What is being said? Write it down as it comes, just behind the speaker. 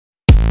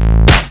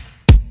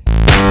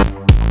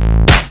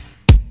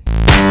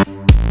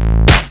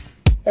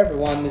Hey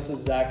everyone, this is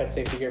Zach at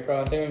Safety Gear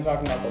Pro, and today we're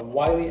talking about the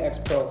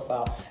WileyX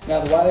Profile.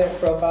 Now, the WileyX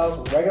Profile is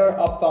a regular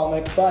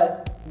ophthalmic,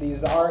 but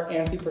these are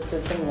ANSI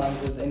prescription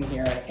lenses in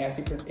here, an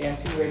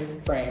ANSI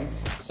rated frame,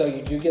 so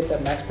you do get the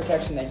max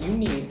protection that you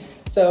need.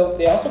 So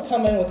they also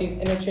come in with these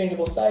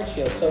interchangeable side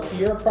shields. So if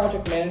you're a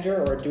project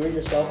manager or a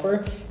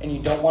do-it-yourselfer and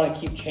you don't want to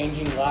keep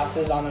changing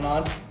glasses on and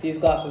on, these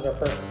glasses are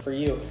perfect for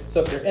you.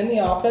 So if you're in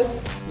the office,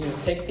 you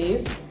just take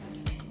these,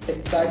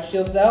 take the side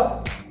shields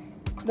out,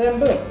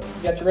 then boom,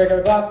 you got your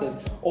regular glasses.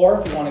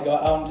 Or if you want to go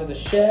out into the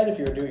shed, if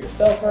you're a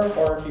do-it-yourselfer,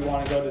 or if you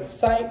want to go to the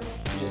site,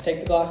 you just take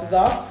the glasses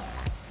off,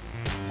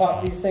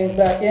 pop these things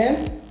back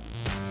in,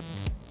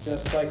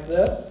 just like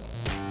this,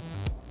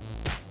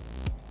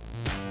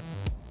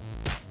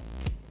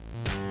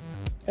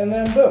 and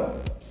then boom.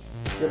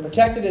 You're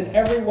protected in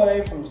every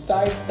way from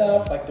side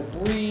stuff like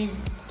debris,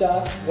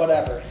 dust,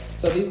 whatever.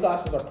 So these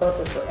glasses are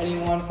perfect for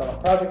anyone from a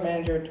project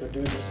manager to a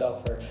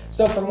do-it-yourselfer.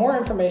 So for more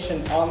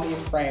information on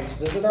these frames,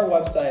 visit our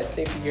website at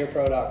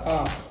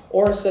safetygearpro.com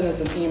or send us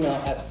an email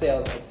at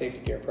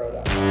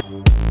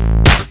sales@safetygearpro.com.